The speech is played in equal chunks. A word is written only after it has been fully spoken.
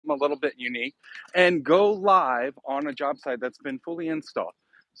something a little bit unique, and go live on a job site that's been fully installed.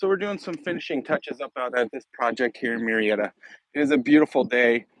 So we're doing some finishing touches up out at this project here in Murrieta. It is a beautiful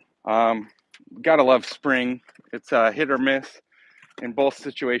day. Um, gotta love spring. It's a hit or miss in both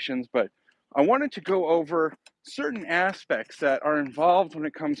situations, but I wanted to go over certain aspects that are involved when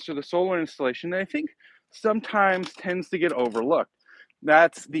it comes to the solar installation that I think sometimes tends to get overlooked.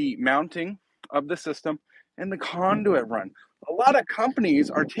 That's the mounting of the system and the conduit run. A lot of companies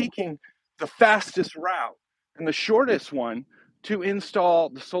are taking the fastest route and the shortest one to install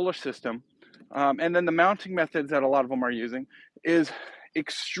the solar system. And then the mounting methods that a lot of them are using is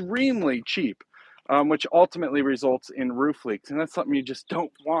extremely cheap, which ultimately results in roof leaks. And that's something you just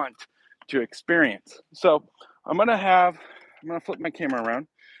don't want to experience. So I'm gonna flip my camera around.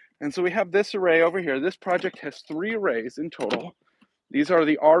 And so we have this array over here. This project has 3 arrays in total. These are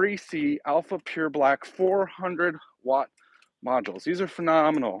the REC Alpha Pure Black 400 watt modules. These are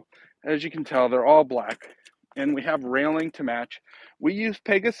phenomenal. As you can tell, they're all black, and we have railing to match. We use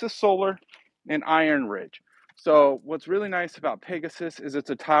Pegasus Solar and Iron Ridge. So what's really nice about Pegasus is it's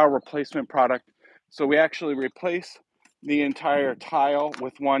a tile replacement product. So we actually replace the entire tile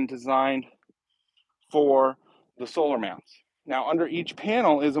with one designed for the solar mounts. Now, under each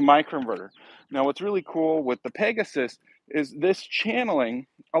panel is a microinverter. Now, what's really cool with the Pegasus is this channeling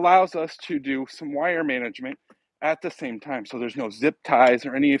allows us to do some wire management at the same time. So there's no zip ties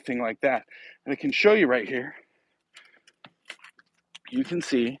or anything like that. And I can show you right here. You can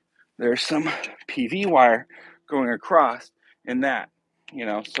see there's some PV wire going across in that,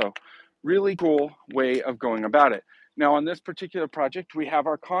 so really cool way of going about it. Now, on this particular project, we have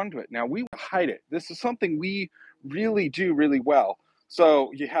our conduit. Now, we hide it. This is something we really do really well.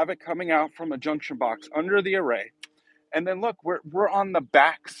 So you have it coming out from a junction box under the array. And then look, we're on the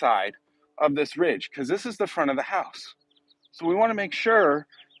back side of this ridge because this is the front of the house. So we want to make sure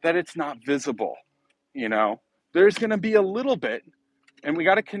that it's not visible. There's going to be a little bit, and we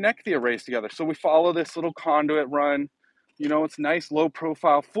got to connect the arrays together. So we follow this little conduit run. It's nice, low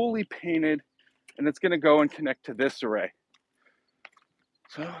profile, fully painted, and it's going to go and connect to this array.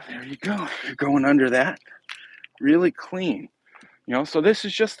 So there you go. You're going under that. Really clean. So this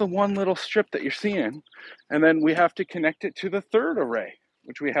is just the one little strip that you're seeing. And then we have to connect it to the third array,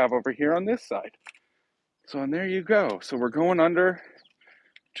 which we have over here on this side. So, and there you go. So we're going under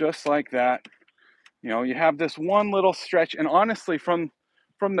just like that. You have this one little stretch, and honestly, from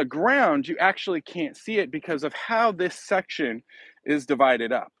the ground, you actually can't see it because of how this section is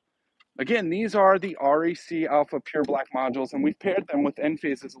divided up. Again, these are the REC Alpha Pure Black modules, and we've paired them with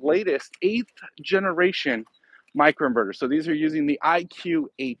Enphase's latest 8th generation microinverter. So these are using the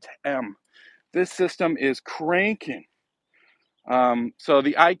IQ8M. This system is cranking. So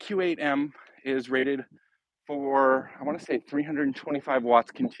the IQ8M is rated for, I want to say 325 watts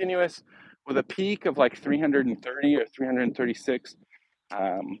continuous with a peak of like 330 or 336.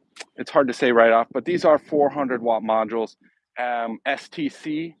 It's hard to say right off, but these are 400 watt modules,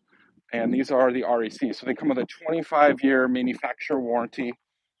 STC, and these are the REC. So they come with a 25-year manufacturer warranty,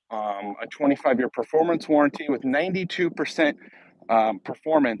 a 25-year performance warranty with 92%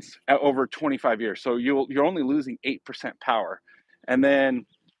 performance at over 25 years. So you're only losing 8% power. And then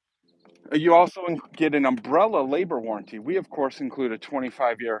you also get an umbrella labor warranty. We, of course, include a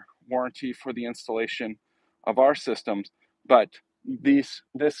 25-year warranty for the installation of our systems, but this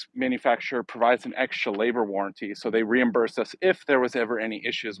manufacturer provides an extra labor warranty, so they reimburse us if there was ever any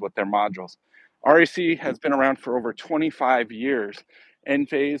issues with their modules. REC has been around for over 25 years.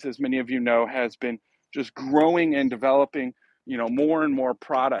 Enphase, as many of you know, has been just growing and developing, more and more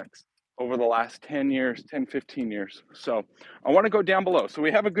products over the last 10 years, 10, 15 years. So I want to go down below. So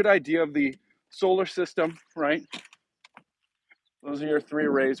we have a good idea of the solar system, right? Those are your 3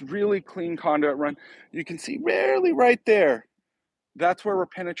 arrays, really clean conduit run. You can see rarely right there. That's where we're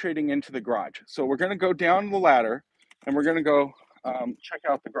penetrating into the garage. So we're going to go down the ladder and we're going to go check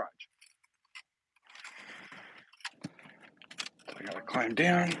out the garage. So I got to climb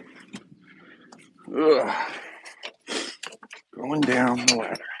down. Ugh. Going down the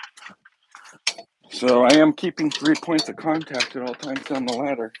ladder. So I am keeping 3 points of contact at all times down the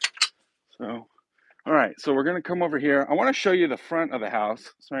ladder. So, all right, so we're going to come over here. I want to show you the front of the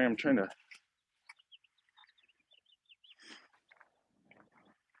house. Sorry, I'm trying to...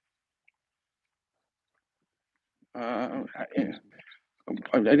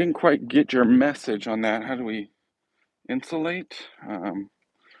 I didn't quite get your message on that. How do we insulate?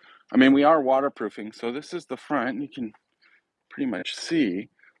 We are waterproofing, so this is the front. You can pretty much see.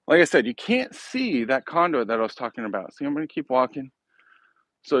 Like I said, you can't see that conduit that I was talking about. See, I'm going to keep walking.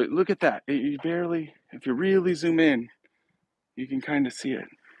 So look at that. You barely, if you really zoom in, you can kind of see it.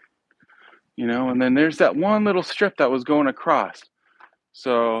 you know, and then there's that one little strip that was going across.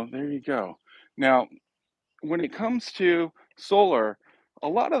 So there you go. Now, when it comes to solar, a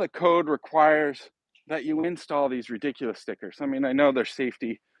lot of the code requires that you install these ridiculous stickers. I mean, I know they're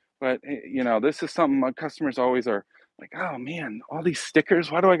safety, but you know, this is something my customers always are like, oh man, all these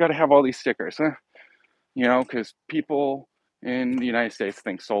stickers. Why do I got to have all these stickers? You know, because people in the United States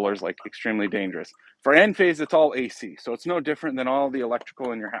think solar is like extremely dangerous. For Enphase, it's all AC, so it's no different than all the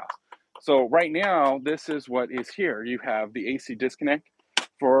electrical in your house. So right now, this is what is here. You have the AC disconnect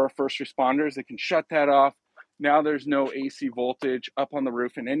for first responders. They can shut that off. Now there's no AC voltage up on the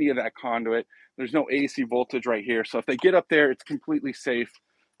roof in any of that conduit. There's no AC voltage right here. So if they get up there, it's completely safe.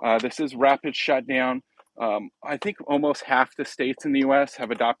 This is rapid shutdown. I think almost half the states in the US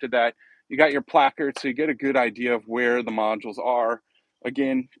have adopted that. You got your placard, so you get a good idea of where the modules are.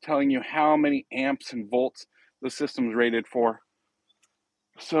 Again, telling you how many amps and volts the system's rated for.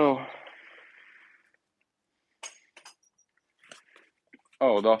 So,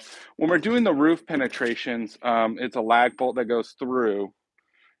 when we're doing the roof penetrations, it's a lag bolt that goes through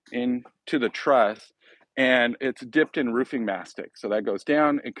into the truss, and it's dipped in roofing mastic. So that goes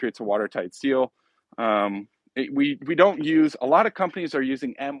down, it creates a watertight seal. We don't use, a lot of companies are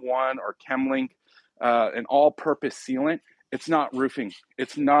using M1 or Chemlink, an all-purpose sealant. It's not roofing.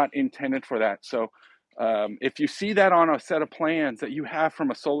 It's not intended for that. So if you see that on a set of plans that you have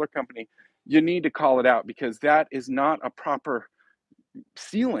from a solar company, you need to call it out, because that is not a proper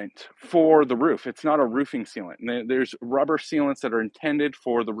sealant for the roof. It's not a roofing sealant. And there's rubber sealants that are intended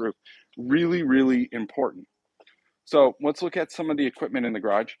for the roof. Really, really important. So let's look at some of the equipment in the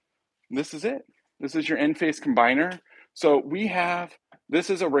garage. This is it. This is your Enphase combiner. So this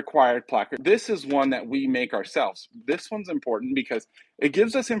is a required placard. This is one that we make ourselves. This one's important because it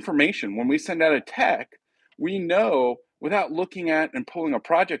gives us information. When we send out a tech, we know without looking at and pulling a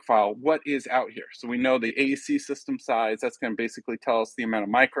project file what is out here. So we know the AC system size. That's going to basically tell us the amount of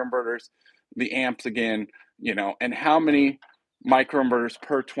microinverters, the amps again, you know, and how many microinverters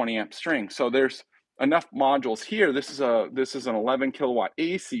per 20 amp string. So there's enough modules here. This is an 11 kilowatt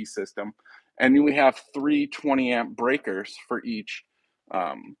AC system, and then we have 3 20 amp breakers for each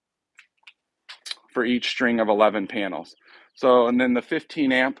string of 11 panels. So, and then the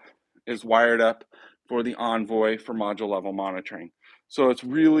 15 amp is wired up for the Envoy for module level monitoring. So it's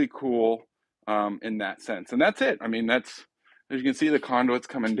really cool in that sense. And that's it. I mean, as you can see, the conduit's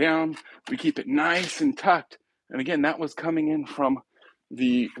coming down. We keep it nice and tucked. And again, that was coming in from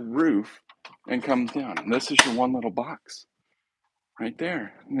the roof and comes down. And this is your one little box right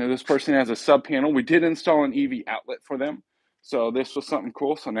there. You know, this person has a sub panel. We did install an EV outlet for them. So this was something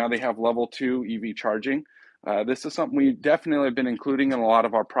cool. So now they have level 2 EV charging. This is something we definitely have been including in a lot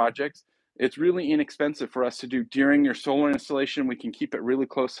of our projects. It's really inexpensive for us to do during your solar installation. We can keep it really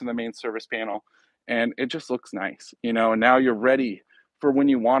close to the main service panel, and it just looks nice, you know, and now you're ready for when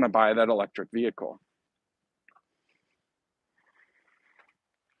you want to buy that electric vehicle.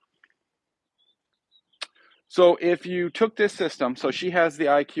 So if you took this system, so she has the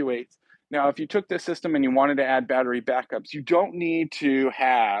IQ8s. Now, if you took this system and you wanted to add battery backups, you don't need to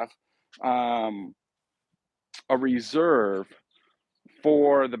have a reserve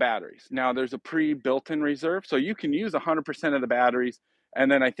for the batteries. Now, there's a pre-built-in reserve, so you can use 100% of the batteries,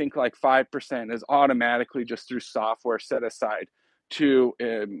 and then I think like 5% is automatically just through software set aside to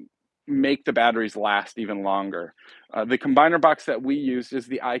make the batteries last even longer. The combiner box that we use is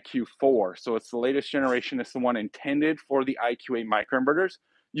the IQ4, so it's the latest generation. It's the one intended for the IQ8 microinverters.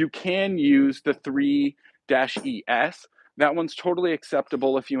 You can use the 3-ES. That one's totally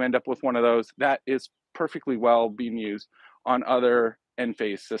acceptable if you end up with one of those. That is perfectly well being used on other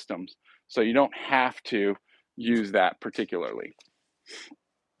Enphase systems. So you don't have to use that particularly.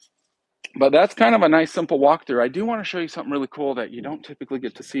 But that's kind of a nice simple walkthrough. I do want to show you something really cool that you don't typically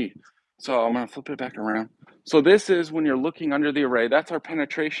get to see. So I'm going to flip it back around. So this is when you're looking under the array. That's our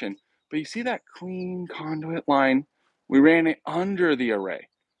penetration. But you see that clean conduit line? We ran it under the array,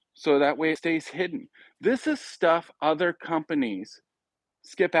 so that way it stays hidden. This is stuff other companies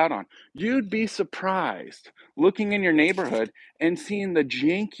skip out on. You'd be surprised looking in your neighborhood and seeing the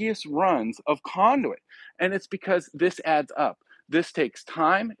jankiest runs of conduit. And it's because this adds up. This takes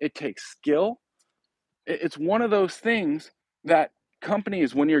time, it takes skill. It's one of those things that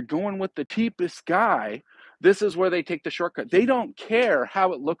companies, when you're going with the cheapest guy, this is where they take the shortcut. They don't care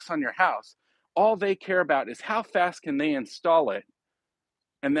how it looks on your house. All they care about is how fast can they install it.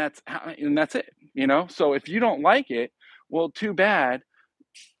 And that's it, you know? So if you don't like it, well, too bad,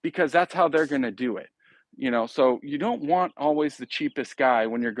 because that's how they're going to do it, you know? So you don't want always the cheapest guy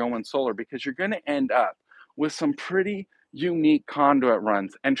when you're going solar, because you're going to end up with some pretty unique conduit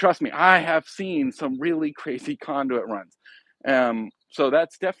runs. And trust me, I have seen some really crazy conduit runs. So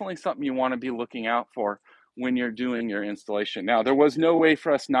that's definitely something you want to be looking out for when you're doing your installation. Now, there was no way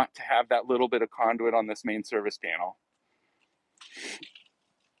for us not to have that little bit of conduit on this main service panel.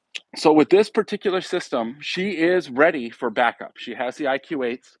 So with this particular system, she is ready for backup. She has the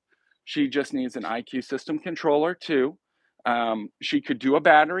IQ8s. She just needs an IQ system controller too. She could do a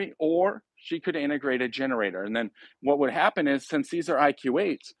battery, or she could integrate a generator. And then what would happen is, since these are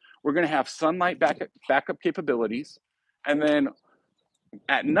IQ8s, we're going to have sunlight backup capabilities. And then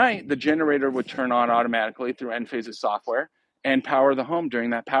at night, the generator would turn on automatically through Enphase's software and power the home during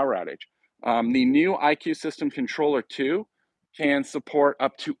that power outage. The new IQ System Controller 2 can support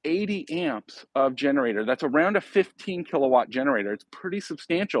up to 80 amps of generator. That's around a 15 kilowatt generator. It's pretty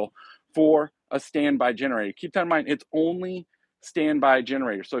substantial for a standby generator. Keep that in mind, it's only standby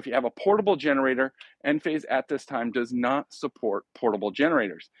generator. So if you have a portable generator, Enphase at this time does not support portable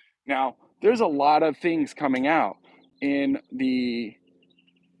generators. Now, there's a lot of things coming out in the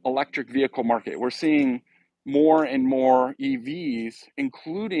electric vehicle market. We're seeing more and more EVs,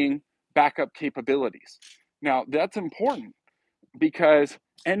 including backup capabilities. Now, that's important because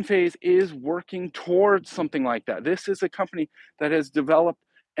Enphase is working towards something like that. This is a company that has developed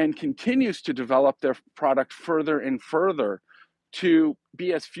and continues to develop their product further and further to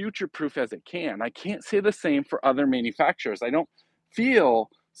be as future-proof as it can. I can't say the same for other manufacturers. I don't feel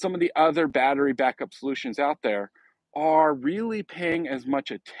some of the other battery backup solutions out there are really paying as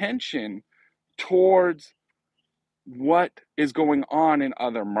much attention towards what is going on in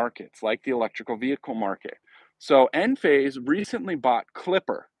other markets, like the electrical vehicle market. So Enphase recently bought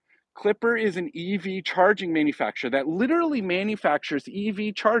Clipper. Clipper is an EV charging manufacturer that literally manufactures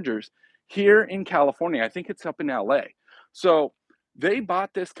EV chargers here in California. I think it's up in LA. So they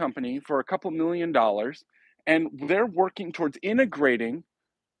bought this company for a couple $1 million, and they're working towards integrating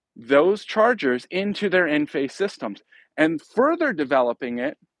those chargers into their Enphase systems and further developing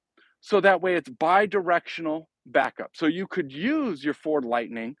it so that way it's bi-directional backup. So you could use your Ford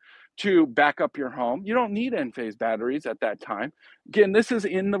Lightning to back up your home. You don't need Enphase batteries at that time. Again, this is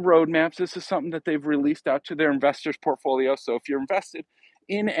in the roadmaps. This is something that they've released out to their investors' portfolio. So if you're invested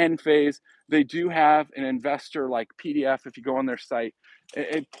in Enphase, they do have an investor like PDF. If you go on their site,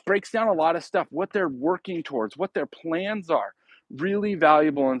 it breaks down a lot of stuff, what they're working towards, what their plans are. Really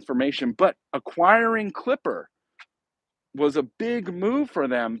valuable information. But acquiring Clipper was a big move for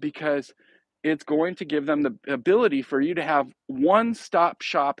them because it's going to give them the ability for you to have one-stop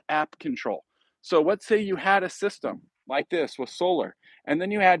shop app control. So let's say you had a system like this with solar, and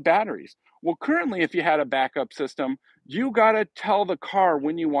then you had batteries. Well, currently, if you had a backup system, you got to tell the car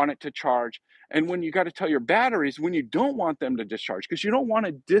when you want it to charge, and when you got to tell your batteries when you don't want them to discharge, because you don't want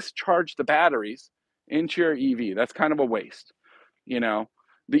to discharge the batteries into your EV. That's kind of a waste. You know,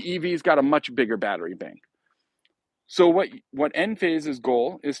 the EV's got a much bigger battery bank. So what Enphase's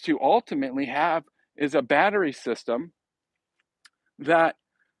goal is to ultimately have is a battery system that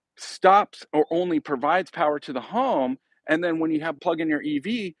stops or only provides power to the home, and then when you have plug in your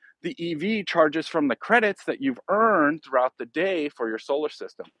EV, the EV charges from the credits that you've earned throughout the day for your solar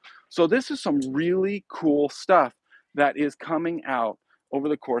system. So this is some really cool stuff that is coming out over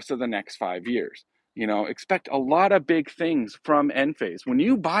the course of the next 5 years. You know, expect a lot of big things from Enphase. When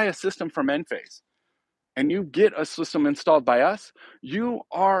you buy a system from Enphase, and you get a system installed by us, you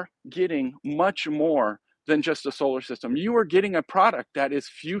are getting much more than just a solar system. You are getting a product that is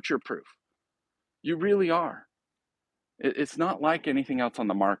future proof. You really are. It's not like anything else on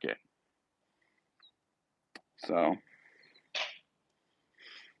the market. So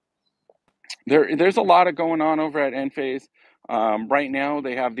there's a lot of going on over at Enphase. Right now,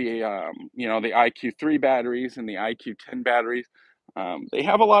 they have the the IQ3 batteries and the IQ10 batteries. They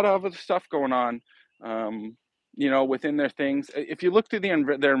have a lot of other stuff going on, within their things. If you look through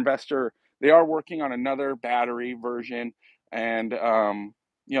their investor, they are working on another battery version, and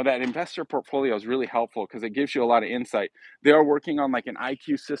that investor portfolio is really helpful because it gives you a lot of insight. They are working on like an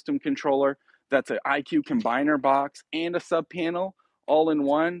IQ system controller that's an IQ combiner box and a sub panel all in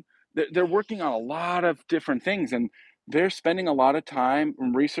one. They're working on a lot of different things, and they're spending a lot of time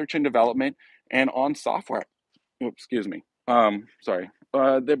in research and development and on software. Oops, excuse me. Sorry.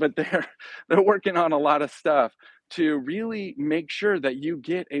 But they're working on a lot of stuff to really make sure that you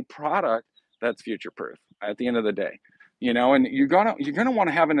get a product that's future proof at the end of the day. And you're gonna want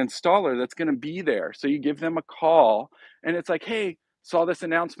to have an installer that's gonna be there. So you give them a call, and it's like, hey, saw this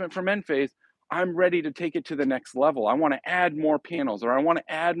announcement from Enphase. I'm ready to take it to the next level. I want to add more panels, or I want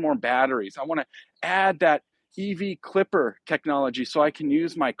to add more batteries. I want to add that EV Clipper technology so I can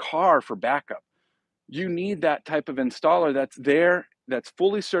use my car for backup. You need that type of installer that's there, that's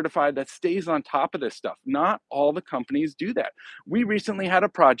fully certified, that stays on top of this stuff. Not all the companies do that. We recently had a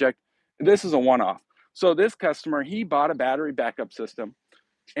project, this is a one-off. So this customer, he bought a battery backup system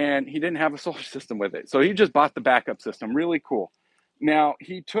and he didn't have a solar system with it. So he just bought the backup system, really cool. Now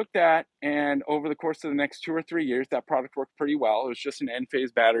he took that, and over the course of the next 2 or 3 years, that product worked pretty well. It was just an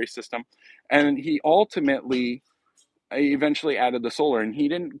Enphase battery system. And he ultimately eventually added the solar, and he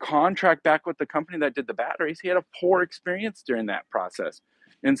didn't contract back with the company that did the batteries. He had a poor experience during that process.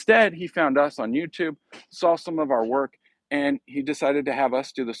 Instead, he found us on YouTube, saw some of our work, and he decided to have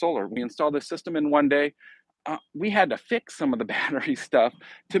us do the solar. We installed the system in one day. We had to fix some of the battery stuff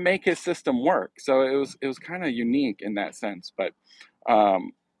to make his system work. So it was kind of unique in that sense. But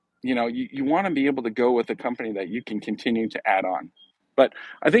you want to be able to go with a company that you can continue to add on. But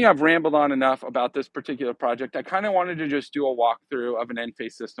I think I've rambled on enough about this particular project. I kind of wanted to just do a walkthrough of an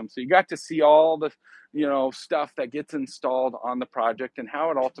Enphase system, so you got to see all the stuff that gets installed on the project and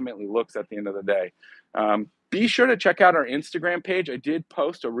how it ultimately looks at the end of the day. Be sure to check out our Instagram page. I did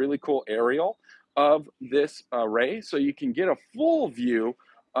post a really cool aerial of this array, so you can get a full view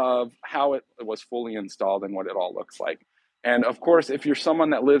of how it was fully installed and what it all looks like. And of course, if you're someone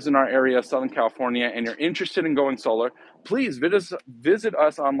that lives in our area, Southern California, and you're interested in going solar, please visit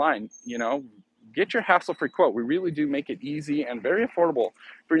us online. Get your hassle-free quote. We really do make it easy and very affordable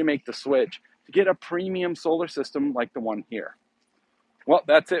for you to make the switch to get a premium solar system like the one here. Well,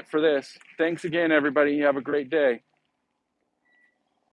 that's it for this. Thanks again, everybody. Have a great day.